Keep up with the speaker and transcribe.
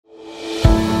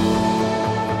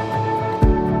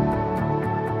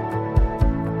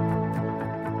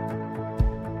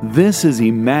This is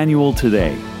Emmanuel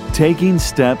Today, taking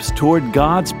steps toward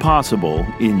God's possible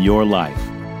in your life.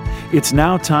 It's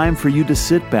now time for you to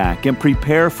sit back and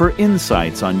prepare for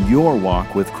insights on your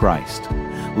walk with Christ.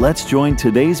 Let's join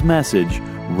today's message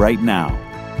right now.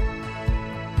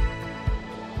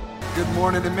 Good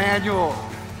morning, Emmanuel.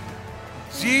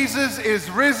 Jesus is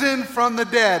risen from the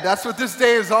dead. That's what this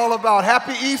day is all about.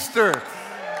 Happy Easter.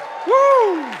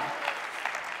 Woo!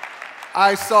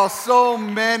 I saw so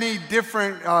many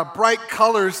different bright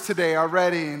colors today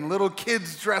already, and little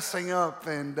kids dressing up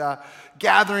and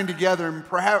gathering together. And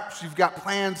perhaps you've got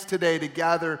plans today to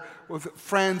gather with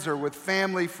friends or with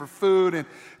family for food. And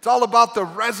it's all about the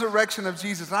resurrection of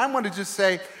Jesus. And I want to just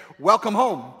say, welcome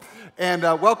home. And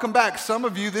welcome back. Some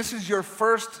of you, this is your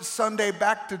first Sunday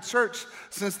back to church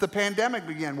since the pandemic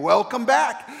began. Welcome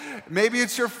back. Maybe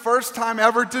it's your first time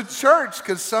ever to church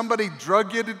because somebody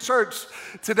drug you to church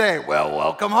today. Well,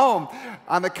 welcome home.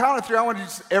 On the count of three, I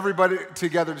want everybody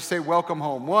together to say welcome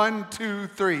home. 1, 2,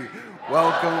 3.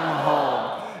 Welcome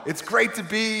home. It's great to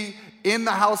be in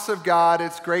the house of God.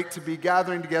 It's great to be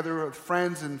gathering together with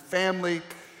friends and family.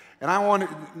 And I want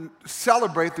to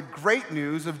celebrate the great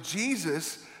news of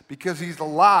Jesus because he's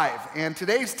alive. And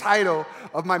today's title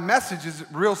of my message is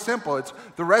real simple. It's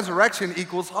The Resurrection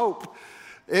Equals Hope.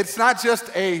 It's not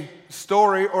just a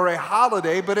story or a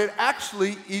holiday, but it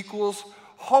actually equals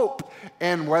hope.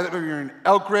 And whether you're in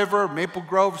Elk River, Maple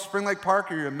Grove, Spring Lake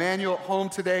Park, or you're Emmanuel at home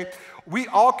today, we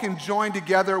all can join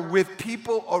together with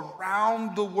people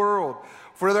around the world.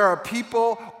 For there are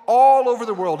people all over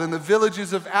the world, in the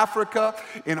villages of Africa,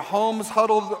 in homes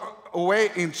huddled away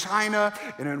in China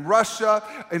and in Russia,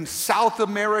 in South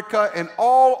America, and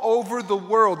all over the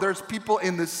world. There's people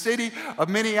in the city of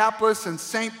Minneapolis and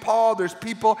St. Paul. There's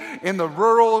people in the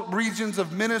rural regions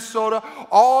of Minnesota,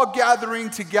 all gathering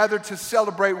together to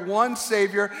celebrate one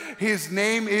Savior. His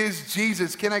name is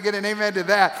Jesus. Can I get an amen to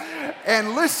that?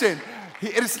 And listen,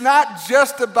 it's not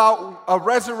just about a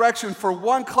resurrection for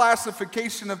one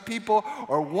classification of people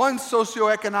or one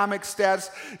socioeconomic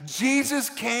status. Jesus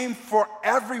came for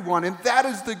everyone, and that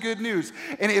is the good news.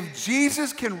 And if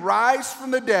Jesus can rise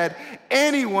from the dead,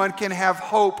 anyone can have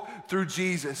hope through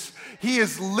Jesus. He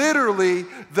is literally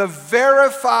the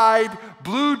verified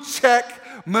blue check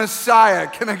Messiah.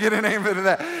 Can I get an amen to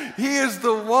that? He is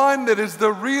the one that is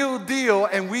the real deal,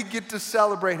 and we get to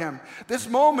celebrate him. This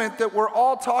moment that we're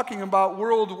all talking about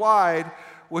worldwide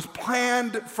was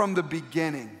planned from the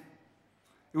beginning.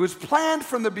 It was planned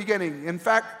from the beginning. In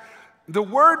fact, the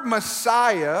word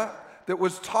Messiah that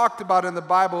was talked about in the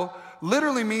Bible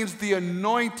literally means the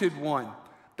anointed one.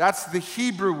 That's the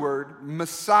Hebrew word,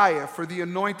 Messiah, for the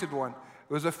anointed one.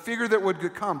 It was a figure that would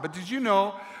come. But did you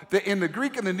know that in the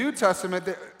Greek and the New Testament,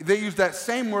 they use that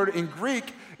same word in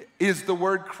Greek is the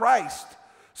word Christ.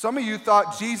 Some of you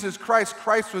thought Jesus Christ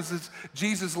was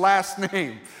Jesus' last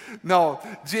name. No,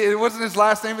 it wasn't his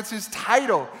last name, it's his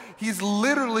title. He's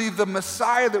literally the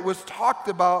Messiah that was talked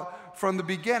about from the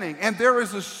beginning. And there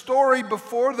is a story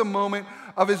before the moment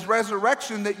of his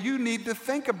resurrection that you need to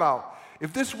think about.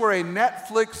 If this were a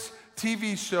Netflix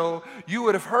TV show, you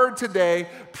would have heard today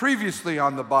previously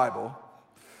on the Bible.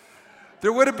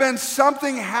 There would have been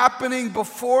something happening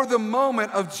before the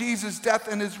moment of Jesus' death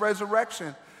and his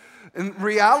resurrection. In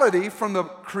reality, from the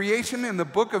creation in the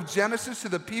book of Genesis to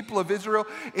the people of Israel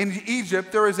in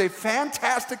Egypt, there is a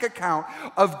fantastic account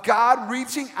of God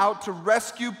reaching out to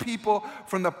rescue people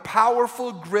from the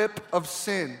powerful grip of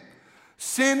sin.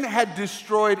 Sin had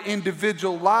destroyed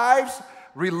individual lives,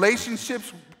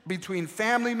 relationships between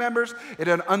family members. It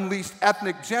had unleashed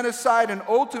ethnic genocide and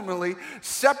ultimately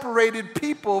separated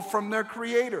people from their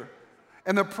creator.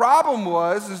 And the problem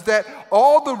is that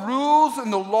all the rules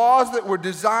and the laws that were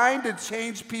designed to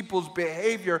change people's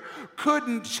behavior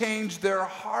couldn't change their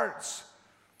hearts.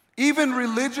 Even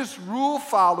religious rule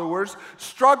followers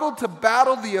struggled to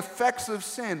battle the effects of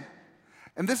sin.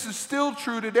 And this is still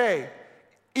true today.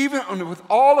 Even with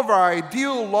all of our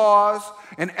ideal laws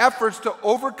and efforts to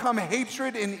overcome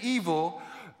hatred and evil,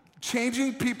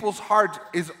 changing people's hearts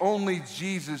is only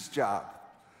Jesus' job.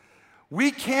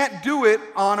 We can't do it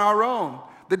on our own.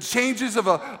 The changes of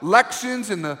elections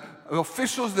and the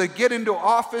officials that get into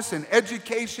office and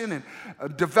education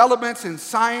and developments in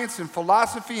science and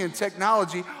philosophy and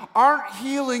technology aren't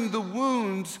healing the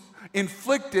wounds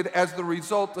inflicted as the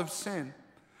result of sin.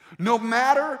 No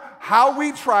matter how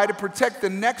we try to protect the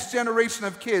next generation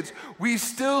of kids, we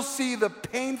still see the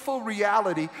painful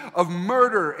reality of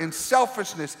murder and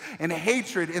selfishness and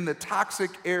hatred in the toxic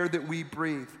air that we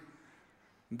breathe.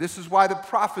 This is why the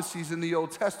prophecies in the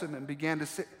Old Testament began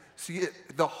to see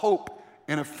the hope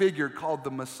in a figure called the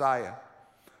Messiah.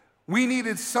 We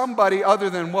needed somebody other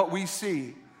than what we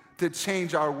see that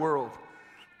change our world.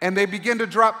 And they began to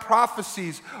drop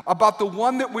prophecies about the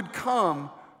one that would come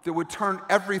that would turn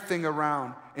everything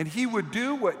around. And he would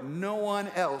do what no one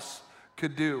else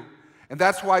could do. And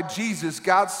that's why Jesus,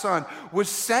 God's Son, was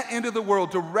sent into the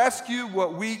world to rescue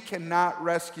what we cannot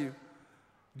rescue.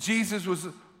 Jesus was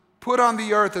put on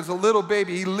the earth as a little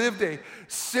baby. He lived a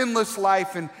sinless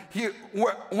life, and he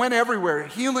went everywhere,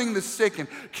 healing the sick and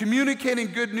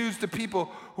communicating good news to people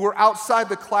who were outside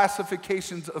the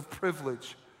classifications of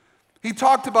privilege. He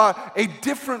talked about a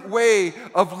different way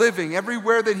of living.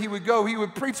 Everywhere that he would go, he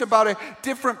would preach about a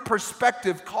different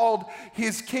perspective called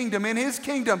his kingdom. In his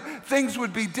kingdom, things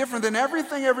would be different than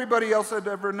everything everybody else had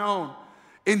ever known.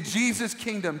 In Jesus'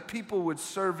 kingdom, people would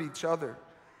serve each other,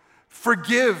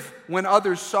 forgive when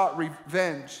others sought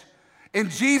revenge. In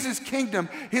Jesus' kingdom,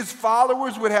 his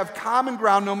followers would have common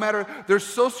ground no matter their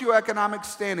socioeconomic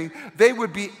standing. They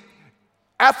would be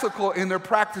ethical in their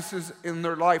practices in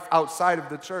their life outside of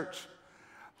the church.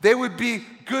 They would be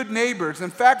good neighbors. In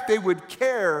fact, they would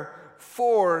care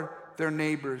for their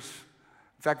neighbors.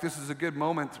 In fact, this is a good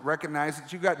moment to recognize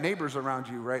that you've got neighbors around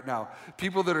you right now,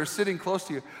 people that are sitting close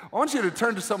to you. I want you to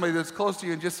turn to somebody that's close to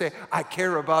you and just say, I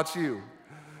care about you.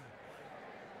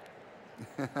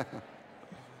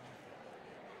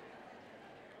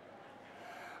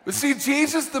 But see,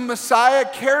 Jesus the Messiah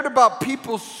cared about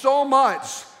people so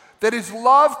much that his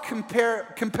love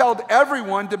compelled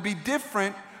everyone to be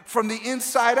different from the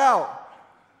inside out.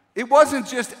 It wasn't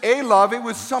just a love, it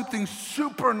was something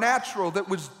supernatural that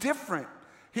was different.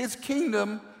 His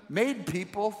kingdom made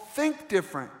people think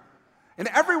different. And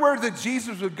everywhere that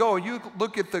Jesus would go, you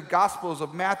look at the Gospels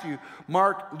of Matthew,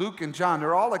 Mark, Luke, and John,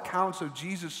 they're all accounts of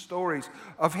Jesus' stories,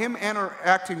 of him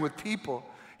interacting with people.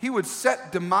 He would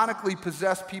set demonically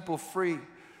possessed people free.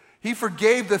 He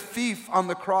forgave the thief on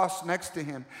the cross next to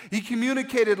him. He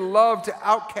communicated love to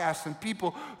outcasts and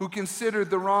people who were considered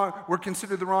the wrong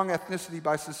ethnicity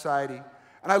by society.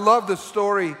 And I love the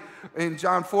story in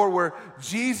John 4 where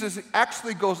Jesus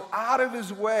actually goes out of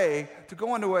his way to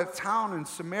go into a town in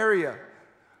Samaria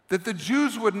that the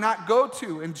Jews would not go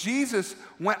to. And Jesus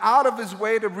went out of his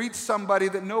way to reach somebody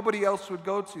that nobody else would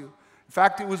go to. In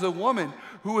fact, it was a woman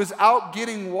who was out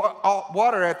getting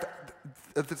water at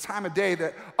the time of day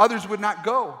that others would not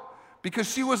go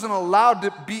because she wasn't allowed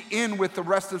to be in with the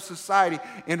rest of society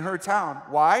in her town.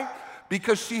 Why?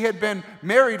 Because she had been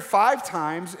married 5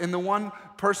 times and the one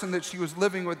person that she was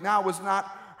living with now was not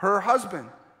her husband.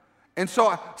 And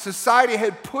so society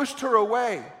had pushed her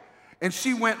away and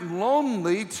she went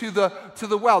lonely to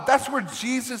the well. That's where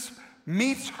Jesus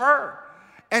meets her.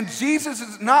 And Jesus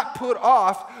is not put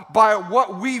off by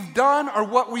what we've done or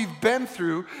what we've been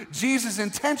through. Jesus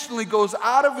intentionally goes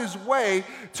out of his way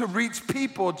to reach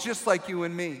people just like you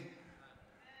and me.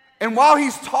 And while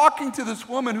he's talking to this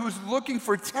woman who's looking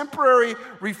for temporary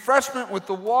refreshment with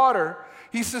the water,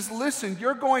 he says, listen,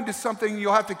 you're going to something,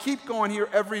 you'll have to keep going here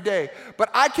every day, but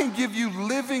I can give you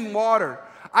living water.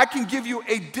 I can give you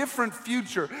a different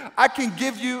future. I can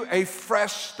give you a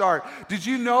fresh start. Did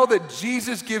you know that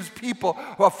Jesus gives people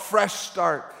a fresh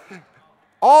start?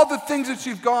 All the things that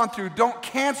you've gone through don't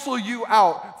cancel you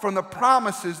out from the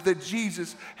promises that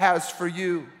Jesus has for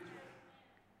you.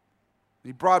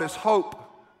 He brought us hope,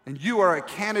 and you are a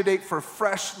candidate for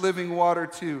fresh living water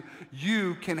too.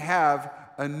 You can have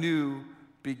a new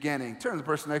beginning. Turn to the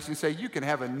person next to you and say, you can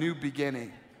have a new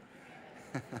beginning.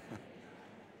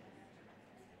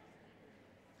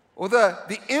 Well,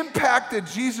 the impact that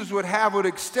Jesus would have would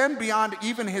extend beyond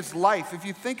even his life. If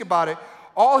you think about it,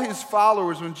 all his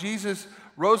followers, when Jesus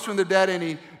rose from the dead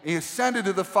and he ascended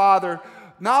to the Father,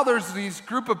 now there's these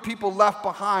group of people left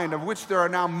behind, of which there are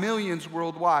now millions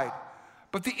worldwide.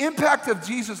 But the impact of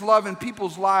Jesus' love in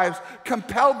people's lives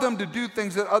compelled them to do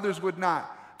things that others would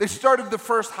not. They started the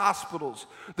first hospitals,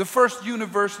 the first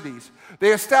universities.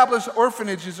 They established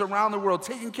orphanages around the world,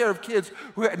 taking care of kids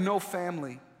who had no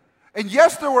family. And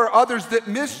yes, there were others that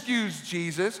misused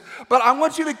Jesus, but I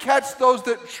want you to catch those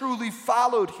that truly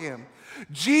followed him.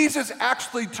 Jesus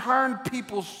actually turned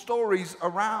people's stories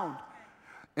around.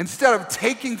 Instead of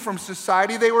taking from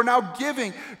society, they were now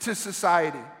giving to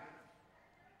society.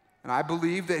 And I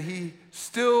believe that he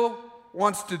still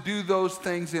wants to do those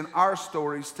things in our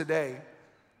stories today.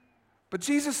 But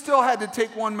Jesus still had to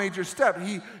take one major step.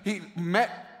 He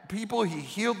met people, he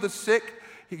healed the sick,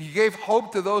 he gave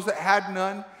hope to those that had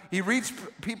none. He reached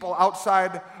people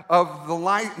outside of the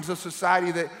lines of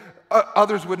society that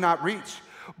others would not reach.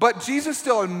 But Jesus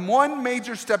still had one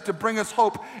major step to bring us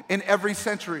hope in every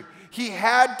century. He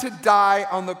had to die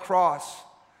on the cross.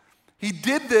 He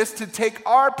did this to take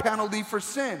our penalty for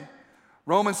sin.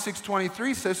 Romans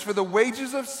 6:23 says, "For the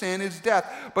wages of sin is death,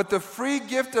 but the free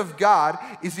gift of God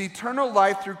is eternal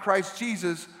life through Christ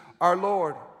Jesus our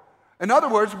Lord." In other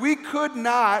words, we could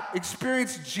not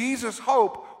experience Jesus'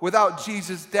 hope without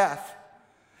Jesus' death.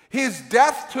 His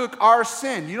death took our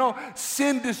sin. You know,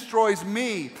 sin destroys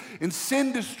me, and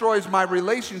sin destroys my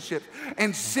relationships,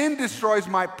 and sin destroys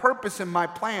my purpose and my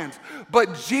plans.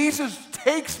 But Jesus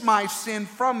takes my sin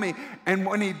from me, and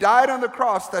when he died on the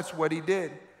cross, that's what he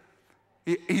did.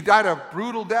 He died a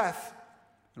brutal death,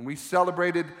 and we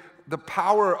celebrated the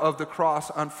power of the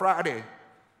cross on Friday.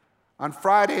 On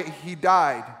Friday, he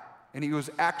died, and he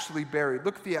was actually buried.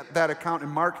 Look at that account in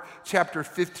Mark chapter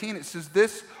 15. It says,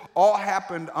 "This all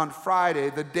happened on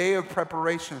Friday, the day of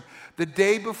preparation, the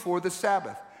day before the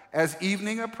Sabbath. As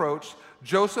evening approached,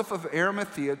 Joseph of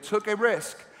Arimathea took a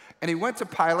risk, and he went to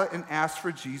Pilate and asked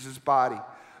for Jesus' body.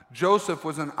 Joseph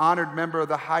was an honored member of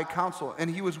the high council, and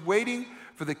he was waiting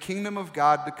for the kingdom of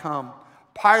God to come.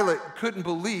 Pilate couldn't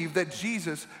believe that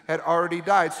Jesus had already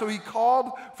died, so he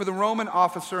called for the Roman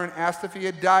officer and asked if he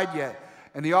had died yet.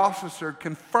 And the officer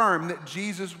confirmed that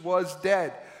Jesus was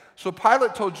dead. So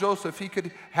Pilate told Joseph he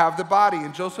could have the body,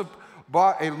 and Joseph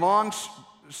bought a long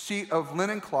sheet of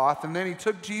linen cloth, and then he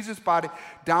took Jesus' body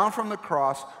down from the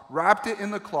cross, wrapped it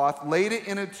in the cloth, laid it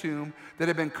in a tomb that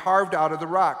had been carved out of the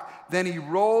rock. Then he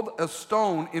rolled a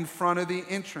stone in front of the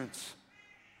entrance."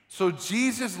 So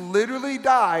Jesus literally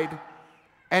died,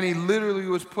 and he literally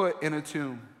was put in a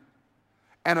tomb.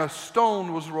 And a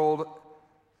stone was rolled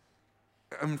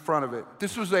in front of it.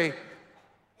 This was a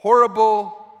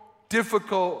horrible,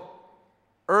 difficult,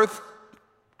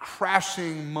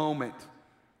 earth-crashing moment.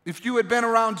 If you had been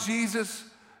around Jesus,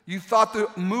 you thought the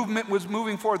movement was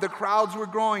moving forward. The crowds were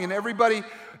growing, and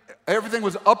everything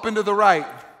was up and to the right.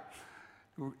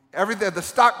 The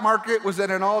stock market was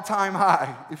at an all-time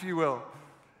high, if you will.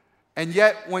 And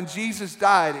yet, when Jesus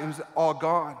died, it was all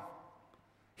gone.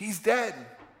 He's dead.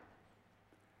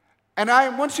 And I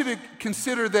want you to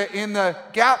consider that in the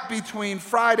gap between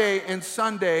Friday and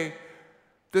Sunday,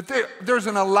 that there's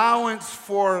an allowance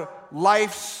for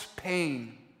life's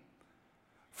pain.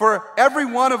 For every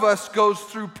one of us goes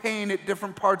through pain at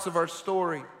different parts of our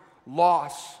story.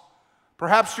 Loss.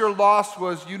 Perhaps your loss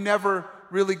was you never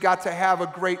really got to have a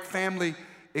great family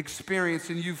experience,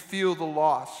 and you feel the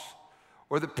loss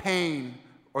or the pain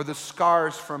or the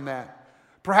scars from that.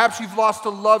 Perhaps you've lost a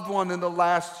loved one in the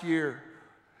last year,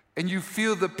 and you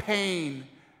feel the pain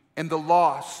and the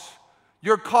loss.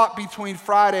 You're caught between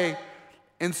Friday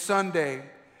and Sunday.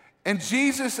 And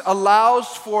Jesus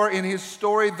allows for, in his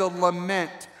story, the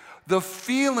lament, the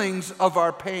feelings of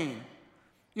our pain.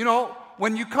 You know,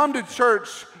 when you come to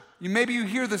church, maybe you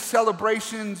hear the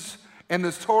celebrations and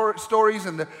the stories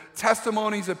and the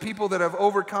testimonies of people that have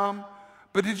overcome.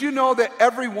 But did you know that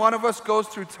every one of us goes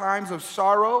through times of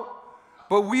sorrow,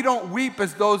 but we don't weep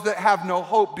as those that have no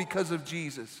hope because of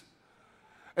Jesus?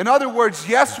 In other words,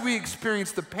 yes, we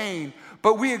experience the pain,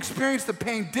 but we experience the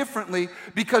pain differently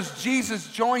because Jesus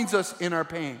joins us in our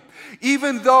pain.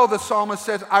 Even though the psalmist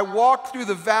says, "I walk through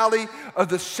the valley of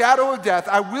the shadow of death,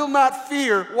 I will not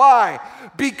fear." Why?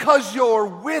 Because you're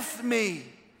with me.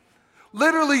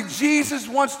 Literally, Jesus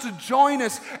wants to join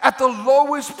us at the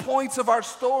lowest points of our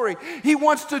story. He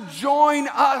wants to join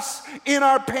us in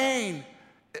our pain.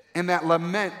 And that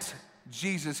lament,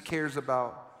 Jesus cares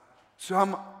about.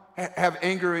 Some have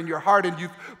anger in your heart, and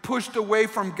you've pushed away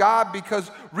from God because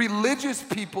religious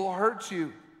people hurt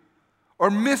you or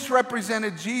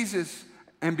misrepresented Jesus,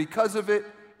 and because of it,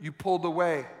 you pulled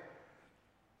away.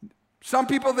 Some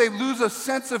people, they lose a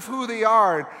sense of who they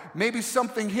are. Maybe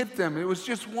something hit them. It was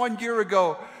just 1 year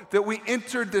ago that we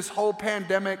entered this whole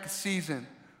pandemic season.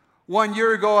 1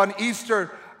 year ago on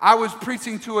Easter, I was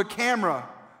preaching to a camera.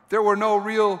 There were no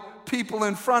real people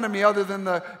in front of me other than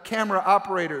the camera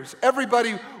operators.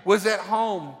 Everybody was at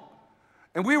home.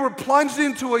 And we were plunged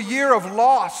into a year of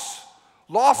loss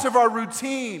of our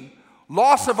routine,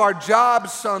 loss of our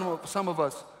jobs, some of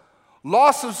us,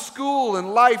 loss of school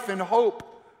and life and hope.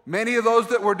 Many of those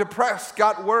that were depressed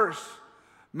got worse.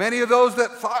 Many of those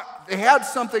that thought they had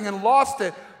something and lost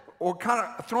it or kind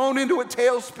of thrown into a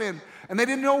tailspin, and they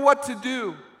didn't know what to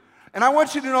do. And I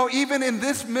want you to know, even in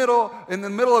the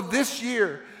middle of this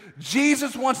year,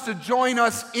 Jesus wants to join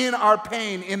us in our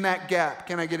pain, in that gap.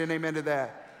 Can I get an amen to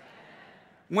that?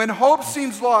 When hope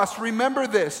seems lost, remember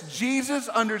this: Jesus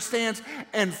understands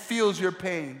and feels your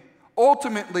pain.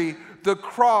 Ultimately, the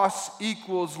cross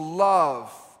equals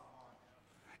love.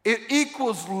 It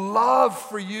equals love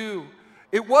for you.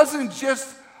 It wasn't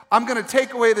just, I'm going to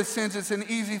take away the sins, it's an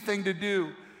easy thing to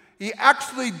do. He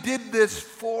actually did this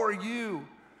for you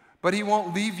But he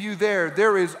won't leave you there.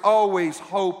 There is always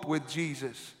hope with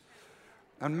Jesus.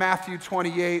 On Matthew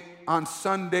 28, on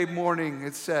Sunday morning,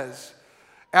 it says,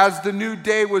 as the new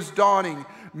day was dawning,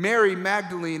 Mary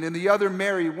Magdalene and the other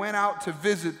Mary went out to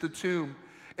visit the tomb.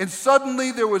 And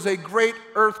suddenly there was a great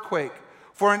earthquake,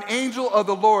 for an angel of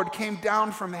the Lord came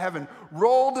down from heaven,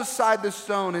 rolled aside the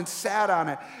stone and sat on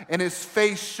it, and his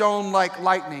face shone like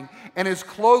lightning, and his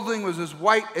clothing was as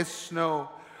white as snow.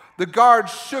 The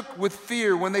guards shook with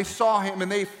fear when they saw him,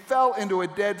 and they fell into a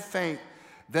dead faint.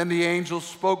 Then the angel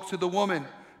spoke to the woman.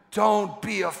 Don't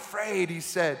be afraid, he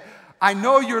said. I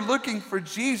know you're looking for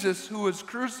Jesus who was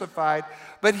crucified,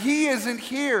 but he isn't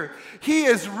here. He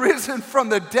is risen from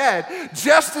the dead,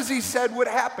 just as he said would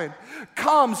happen.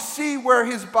 Come, see where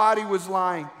his body was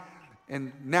lying.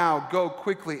 And now go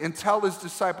quickly and tell his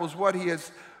disciples that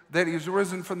he is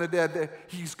risen from the dead, that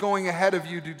he's going ahead of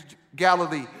you to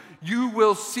Galilee. You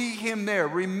will see him there.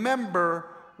 Remember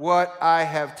what I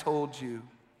have told you.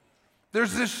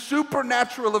 There's this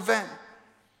supernatural event.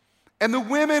 And the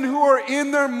women who are in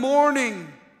their mourning,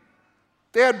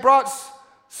 they had brought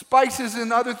spices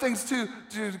and other things to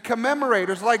commemorate.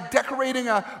 It was like decorating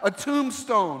a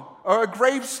tombstone or a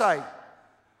gravesite.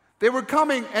 They were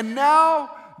coming, and now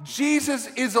Jesus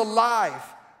is alive.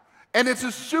 And it's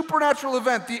a supernatural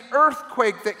event, the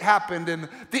earthquake that happened and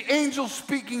the angel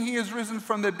speaking, he is risen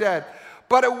from the dead.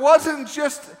 But it wasn't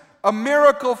just a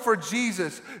miracle for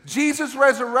Jesus. Jesus'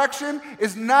 resurrection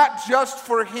is not just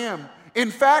for him. In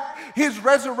fact, his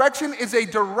resurrection is a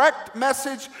direct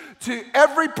message to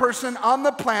every person on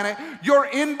the planet. Your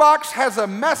inbox has a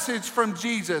message from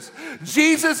Jesus.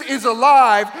 Jesus is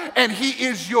alive, and he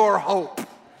is your hope.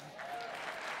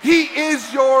 He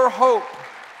is your hope.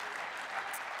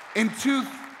 In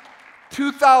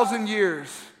 2,000 years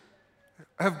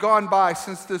have gone by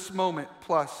since this moment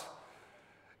plus.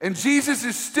 And Jesus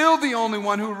is still the only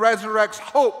one who resurrects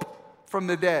hope from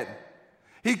the dead.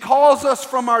 He calls us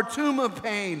from our tomb of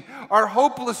pain, our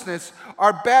hopelessness,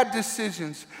 our bad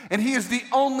decisions. And he is the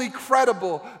only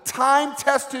credible,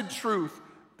 time-tested truth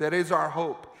that is our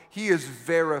hope. He is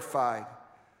verified.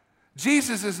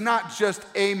 Jesus is not just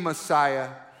a Messiah.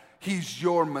 He's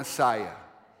your Messiah.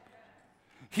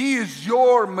 He is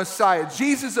your Messiah.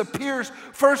 Jesus appears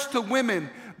first to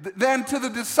women, then to the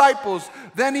disciples,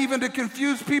 then even to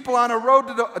confuse people on a road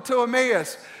to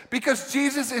Emmaus. Because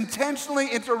Jesus intentionally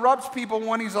interrupts people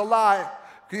when he's alive,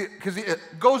 because he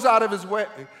goes out of his way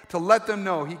to let them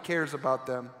know he cares about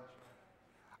them.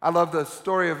 I love the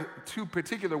story of two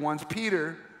particular ones,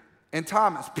 Peter and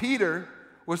Thomas. Peter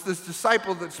was this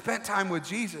disciple that spent time with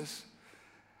Jesus,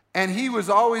 and he was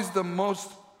always the most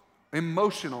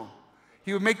emotional.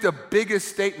 He would make the biggest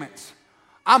statements.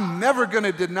 I'm never going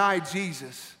to deny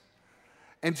Jesus.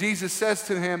 And Jesus says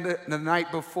to him the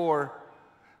night before,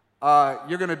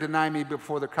 you're going to deny me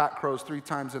before the cock crows 3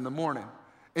 times in the morning.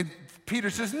 And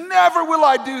Peter says, never will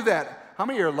I do that. How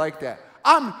many of you are like that?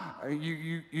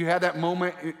 You had that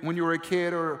moment when you were a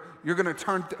kid, or you're going to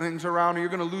turn things around, or you're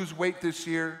going to lose weight this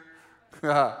year.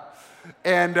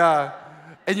 And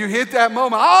you hit that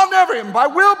moment. I'll never, by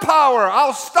willpower,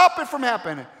 I'll stop it from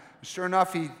happening. Sure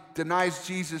enough, he denies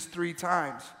Jesus 3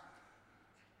 times.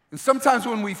 And sometimes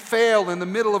when we fail in the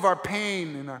middle of our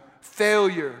pain and our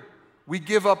failure, we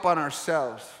give up on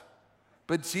ourselves.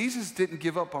 But Jesus didn't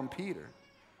give up on Peter.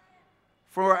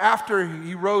 For after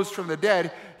he rose from the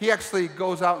dead, he actually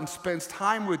goes out and spends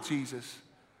time with Jesus,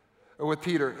 or with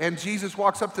Peter. And Jesus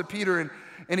walks up to Peter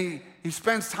and he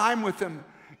spends time with him.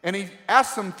 And he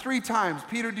asks him 3 times,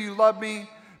 Peter, do you love me?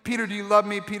 Peter, do you love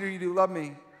me? Peter, do you love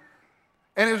me?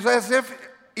 And it was as if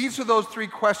each of those 3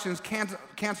 questions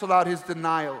canceled out his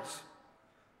denials.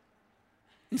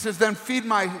 He says, then feed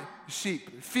my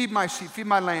sheep, feed my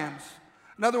lambs.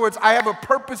 In other words, I have a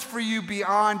purpose for you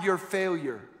beyond your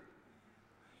failure.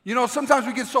 You know, sometimes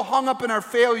we get so hung up in our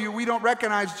failure, we don't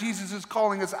recognize Jesus is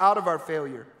calling us out of our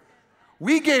failure.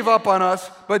 We gave up on us,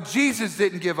 but Jesus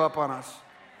didn't give up on us.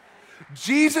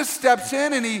 Jesus steps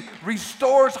in and he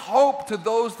restores hope to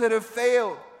those that have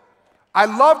failed. I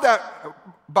love that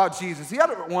about Jesus. The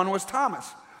other one was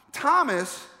Thomas.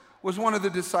 Thomas was one of the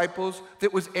disciples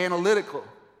that was analytical.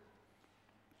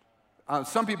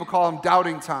 Some people call him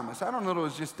Doubting Thomas. I don't know if it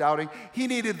was just doubting. He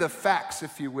needed the facts,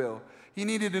 if you will. He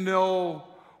needed to know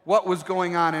what was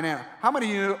going on in it. How many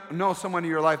of you know someone in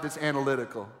your life that's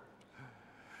analytical?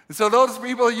 And so those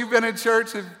people, you've been in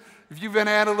church, if you've been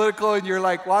analytical and you're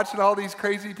like watching all these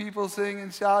crazy people sing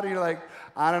and shout, and you're like,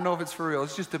 I don't know if it's for real.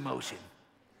 It's just emotion.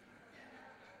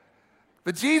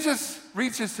 But Jesus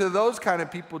reaches to those kind of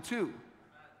people too.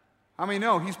 How many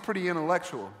know he's pretty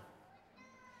intellectual?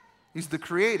 He's the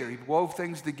creator. He wove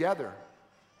things together.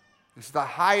 It's the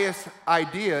highest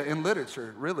idea in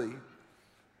literature, really.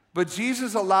 But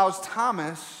Jesus allows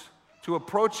Thomas to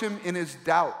approach him in his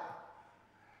doubt.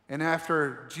 And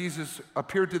after Jesus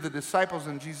appeared to the disciples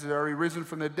and Jesus had already risen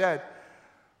from the dead,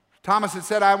 Thomas had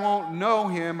said, I won't know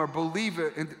him or believe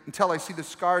it until I see the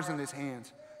scars in his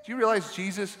hands. Do you realize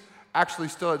Jesus actually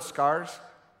still had scars?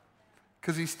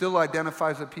 Because he still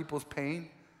identifies with people's pain.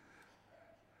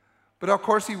 But of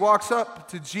course, he walks up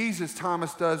to Jesus,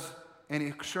 Thomas does, and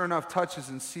he sure enough touches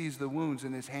and sees the wounds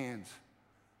in his hands.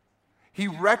 He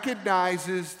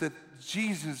recognizes that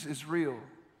Jesus is real.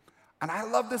 And I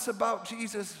love this about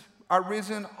Jesus, our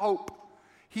risen hope.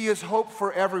 He is hope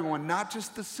for everyone, not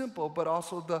just the simple, but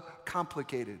also the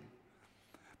complicated.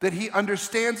 That he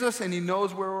understands us and he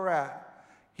knows where we're at.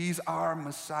 He's our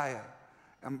Messiah.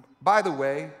 And by the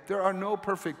way, there are no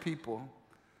perfect people.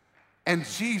 And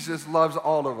Jesus loves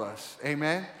all of us.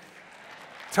 Amen?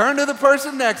 Turn to the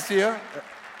person next to you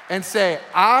and say,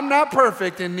 I'm not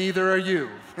perfect and neither are you.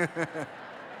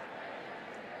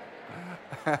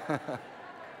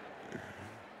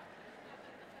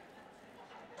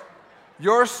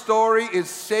 Your story is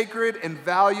sacred and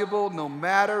valuable no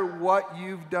matter what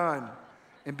you've done.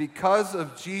 And because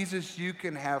of Jesus, you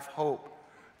can have hope.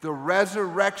 The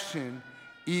resurrection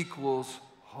equals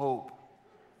hope.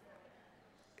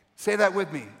 Say that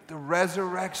with me. The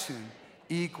resurrection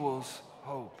equals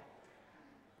hope.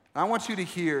 I want you to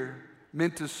hear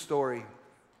Minta's story.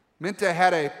 Minta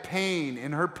had a pain,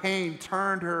 and her pain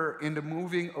turned her into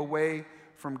moving away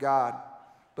from God.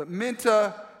 But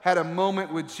Minta had a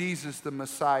moment with Jesus, the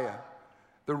Messiah.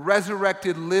 The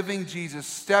resurrected, living Jesus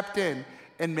stepped in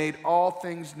and made all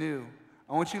things new.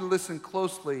 I want you to listen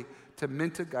closely to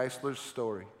Minta Geisler's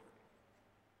story.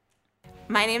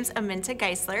 My name's Aminta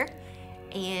Geisler,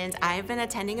 and I've been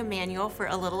attending Emmanuel for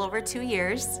a little over 2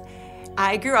 years.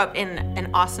 I grew up in an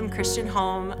awesome Christian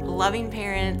home, loving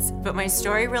parents, but my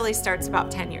story really starts about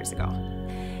 10 years ago.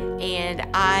 And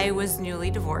I was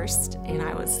newly divorced, and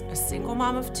I was a single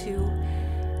mom of 2,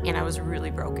 and I was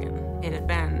really broken. It had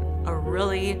been a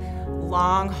really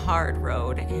long, hard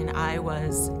road, and I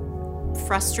was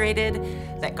frustrated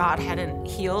that God hadn't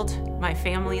healed my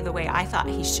family the way I thought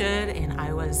he should, and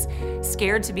I was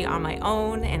scared to be on my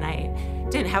own, and I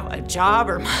didn't have a job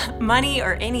or money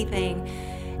or anything.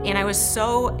 And I was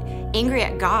so angry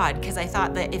at God because I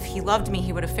thought that if he loved me,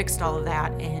 he would have fixed all of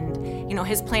that. And, you know,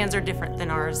 his plans are different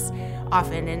than ours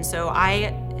often. And so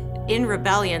I, in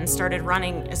rebellion, started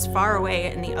running as far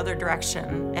away in the other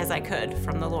direction as I could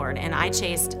from the Lord. And I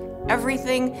chased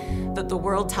everything that the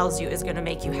world tells you is going to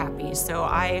make you happy. So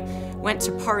I went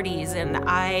to parties and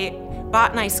I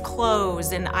bought nice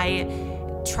clothes and I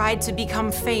tried to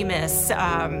become famous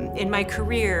in my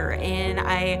career, and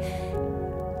I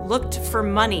looked for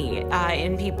money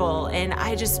in people, and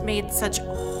I just made such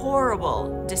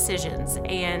horrible decisions.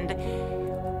 And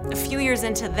a few years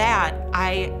into that,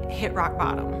 I hit rock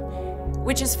bottom,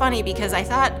 which is funny because I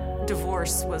thought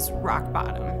divorce was rock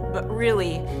bottom, but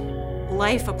really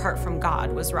life apart from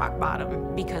God was rock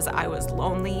bottom because I was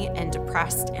lonely and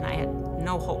depressed and I had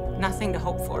no hope, nothing to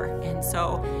hope for. And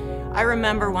so I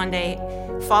remember one day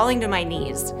falling to my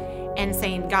knees and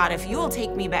saying, God, if you will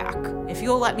take me back, if you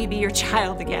will let me be your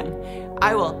child again,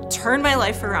 I will turn my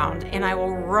life around and I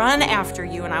will run after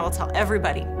you and I will tell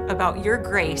everybody about your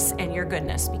grace and your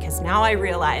goodness, because now I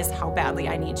realize how badly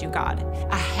I need you, God.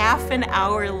 A half an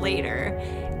hour later,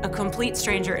 a complete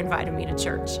stranger invited me to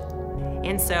church.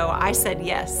 And so I said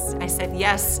yes. I said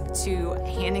yes to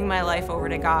handing my life over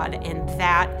to God, and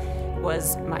that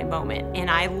was my moment. And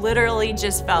I literally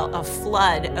just felt a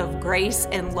flood of grace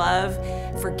and love,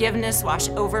 forgiveness wash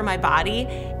over my body,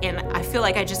 and I feel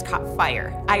like I just caught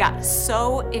fire. I got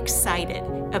so excited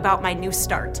about my new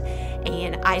start,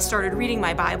 and I started reading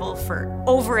my Bible for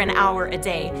over an hour a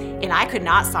day, and I could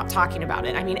not stop talking about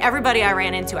it. I mean, everybody I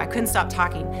ran into, I couldn't stop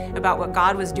talking about what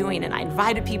God was doing, and I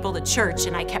invited people to church,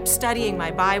 and I kept studying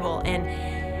my Bible, and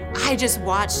I just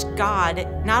watched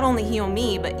God not only heal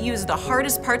me, but use the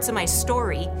hardest parts of my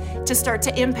story to start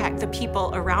to impact the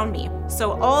people around me.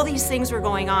 So all these things were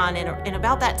going on, and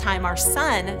about that time, our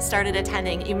son started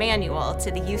attending Emmanuel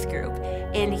to the youth group,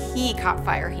 and he caught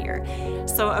fire here.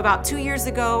 So about 2 years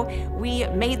ago, we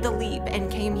made the leap and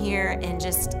came here and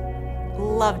just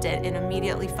loved it and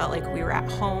immediately felt like we were at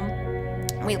home.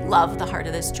 We love the heart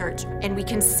of this church, and we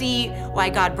can see why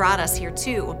God brought us here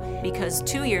too, because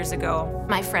 2 years ago,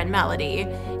 my friend Melody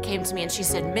came to me and she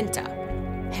said, Minta,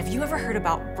 Have you ever heard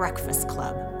about Breakfast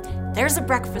Club? There's a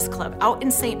breakfast club out in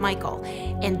St. Michael,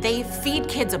 and they feed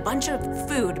kids a bunch of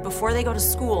food before they go to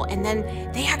school, and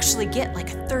then they actually get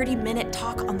like a 30-minute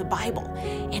talk on the Bible.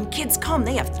 And kids come,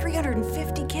 they have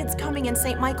 350 kids coming in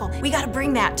St. Michael. We gotta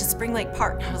bring that to Spring Lake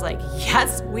Park. I was like,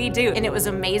 yes, we do. And it was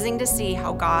amazing to see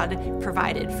how God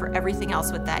provided for everything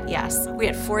else with that yes. We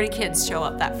had 40 kids show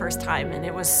up that first time, and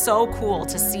it was so cool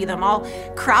to see them all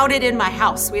crowded in my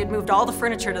house. We had moved all the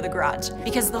furniture to the garage,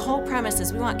 because the whole premise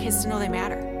is we want kids to know they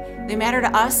matter. They matter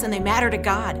to us and they matter to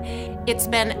God. It's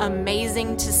been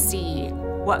amazing to see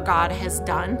what God has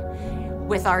done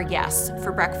with our yes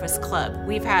for Breakfast Club.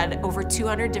 We've had over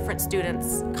 200 different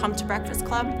students come to Breakfast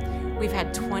Club. We've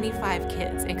had 25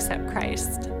 kids accept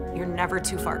Christ. You're never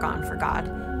too far gone for God.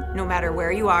 No matter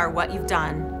where you are, what you've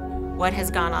done, what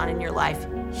has gone on in your life,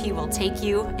 He will take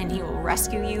you and He will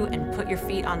rescue you and put your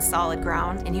feet on solid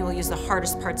ground, and He will use the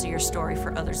hardest parts of your story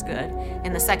for others' good.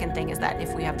 And the second thing is that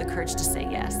if we have the courage to say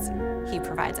yes, He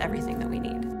provides everything that we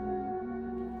need.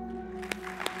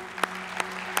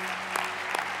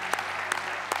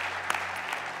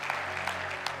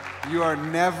 You are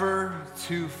never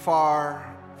too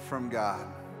far from God.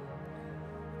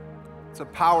 It's a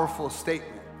powerful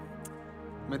statement.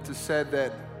 Minta said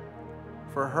that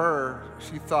for her,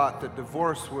 she thought that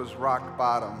divorce was rock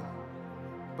bottom,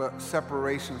 but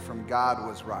separation from God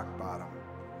was rock bottom.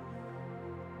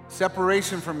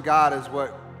 Separation from God is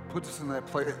what puts us in that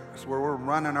place where we're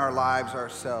running our lives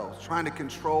ourselves, trying to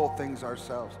control things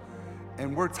ourselves.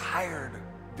 And we're tired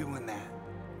doing that.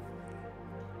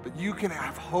 But you can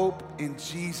have hope in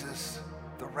Jesus,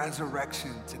 the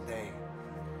resurrection today.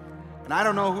 And I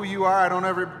don't know who you are. I don't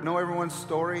ever know everyone's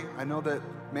story. I know that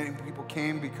many people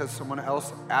came because someone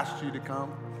else asked you to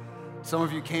come. Some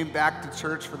of you came back to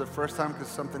church for the first time because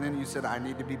something in you said, I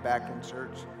need to be back in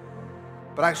church.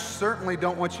 But I certainly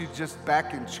don't want you just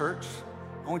back in church.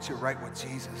 I want you right with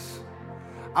Jesus.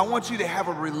 I want you to have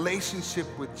a relationship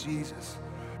with Jesus.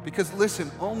 Because listen,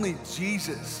 only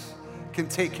Jesus can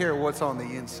take care of what's on the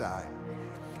inside.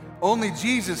 Only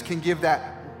Jesus can give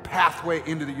that pathway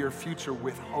into your future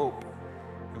with hope.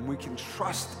 And we can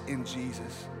trust in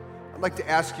Jesus. I'd like to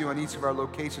ask you on each of our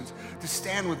locations to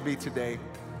stand with me today.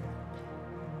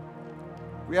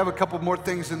 We have a couple more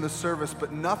things in the service,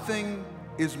 but nothing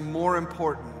is more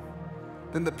important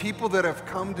than the people that have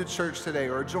come to church today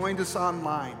or joined us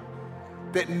online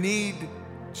that need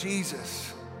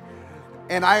Jesus.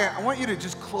 And I want you to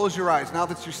just close your eyes now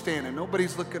that you're standing.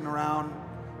 Nobody's looking around.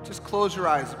 Just close your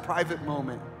eyes, a private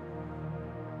moment.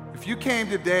 If you came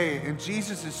today and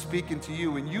Jesus is speaking to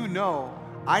you and you know,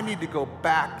 I need to go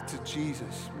back to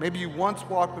Jesus. Maybe you once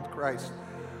walked with Christ,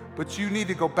 but you need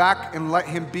to go back and let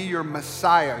Him be your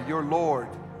Messiah, your Lord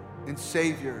and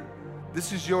Savior.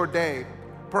 This is your day.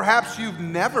 Perhaps you've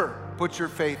never put your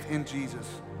faith in Jesus.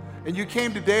 And you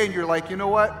came today and you're like, you know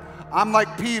what? I'm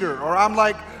like Peter, or I'm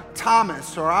like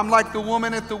Thomas, or I'm like the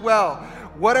woman at the well.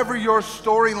 Whatever your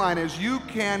storyline is, you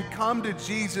can come to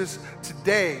Jesus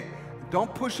today.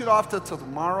 Don't push it off till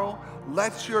tomorrow.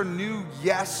 Let your new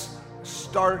yes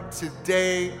start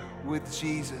today with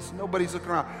Jesus. Nobody's looking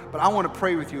around, but I want to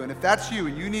pray with you. And if that's you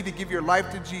and you need to give your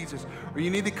life to Jesus, or you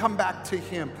need to come back to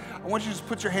Him, I want you to just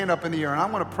put your hand up in the air and I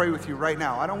want to pray with you right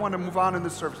now. I don't want to move on in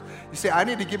this service. You say, I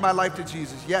need to give my life to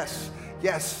Jesus. Yes,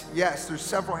 yes, yes. There's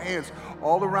several hands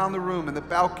all around the room in the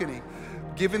balcony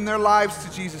giving their lives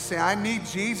to Jesus, saying, I need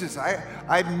Jesus. I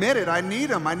admit it. I need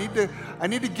Him. I need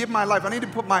to give my life. I need to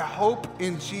put my hope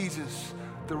in Jesus,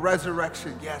 the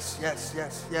resurrection. Yes, yes,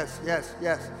 yes, yes, yes,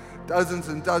 yes. Dozens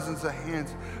and dozens of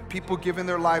hands, people giving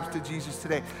their lives to Jesus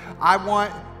today. I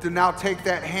want to now take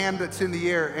that hand that's in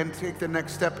the air and take the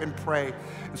next step and pray.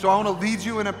 And so I want to lead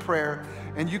you in a prayer,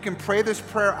 and you can pray this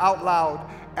prayer out loud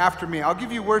after me. I'll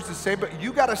give you words to say, but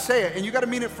you got to say it, and you got to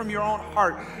mean it from your own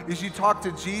heart. As you talk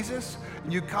to Jesus,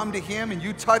 and you come to Him, and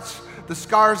you touch the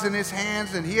scars in His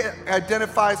hands, and He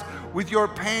identifies with your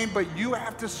pain, but you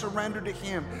have to surrender to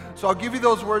Him. So I'll give you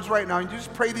those words right now, and you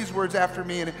just pray these words after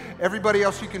me, and everybody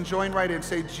else, you can join right in.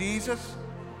 Say, Jesus,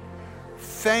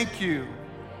 thank you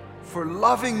for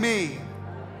loving me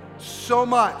so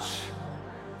much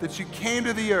that you came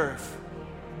to the earth.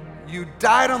 You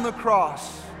died on the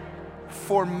cross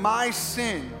for my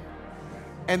sin,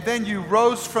 and then you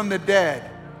rose from the dead.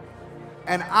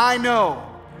 And I know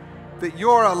that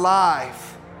you're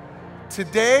alive.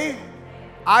 Today,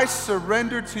 I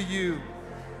surrender to you.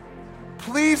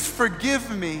 Please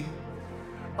forgive me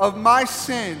of my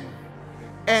sin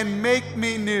and make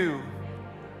me new.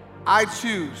 I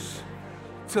choose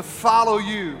to follow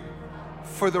you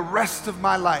for the rest of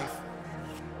my life.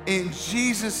 In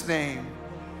Jesus' name,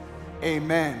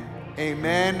 amen.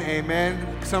 Amen,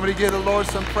 amen. Somebody give the Lord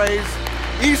some praise.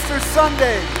 Easter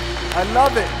Sunday. I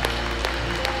love it.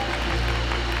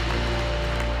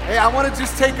 Hey, I want to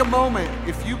just take a moment.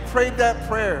 If you prayed that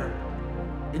prayer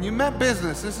and you meant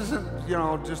business, this isn't,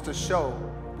 just a show,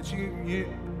 but you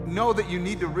know that you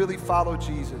need to really follow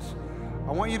Jesus.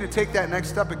 I want you to take that next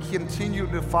step and continue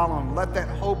to follow him. Let that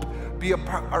hope be a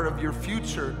part of your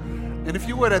future. And if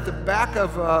you would, at the back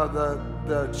of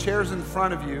the chairs in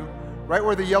front of you, right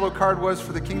where the yellow card was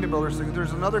for the Kingdom Builders,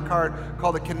 there's another card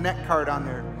called a Connect card on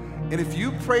there. And if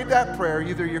you prayed that prayer,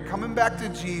 either you're coming back to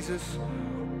Jesus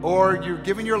or you're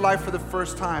giving your life for the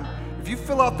first time, if you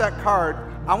fill out that card,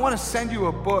 I want to send you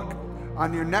a book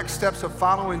on your next steps of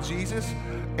following Jesus.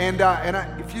 And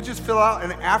if you just fill out,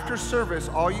 and after service,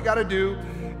 all you got to do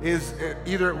is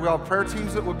either, prayer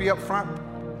teams that will be up front,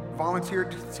 volunteer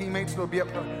teammates that will be up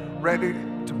front, ready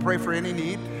to pray for any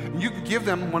need. And you can give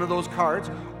them one of those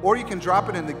cards, or you can drop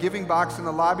it in the giving box in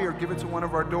the lobby or give it to one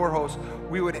of our door hosts.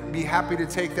 We would be happy to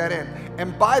take that in.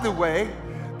 And by the way,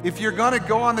 if you're going to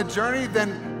go on the journey,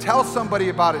 then tell somebody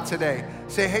about it today.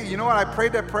 Say, hey, you know what? I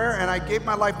prayed that prayer and I gave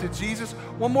my life to Jesus.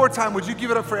 One more time, would you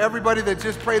give it up for everybody that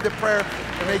just prayed the prayer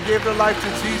and they gave their life to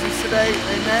Jesus today?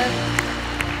 Amen.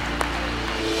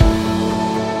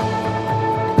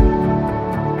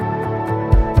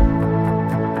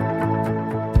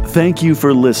 Thank you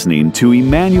for listening to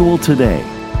Emmanuel Today.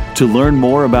 To learn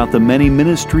more about the many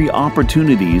ministry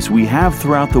opportunities we have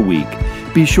throughout the week,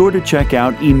 be sure to check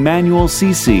out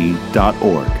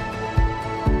emmanuelcc.org.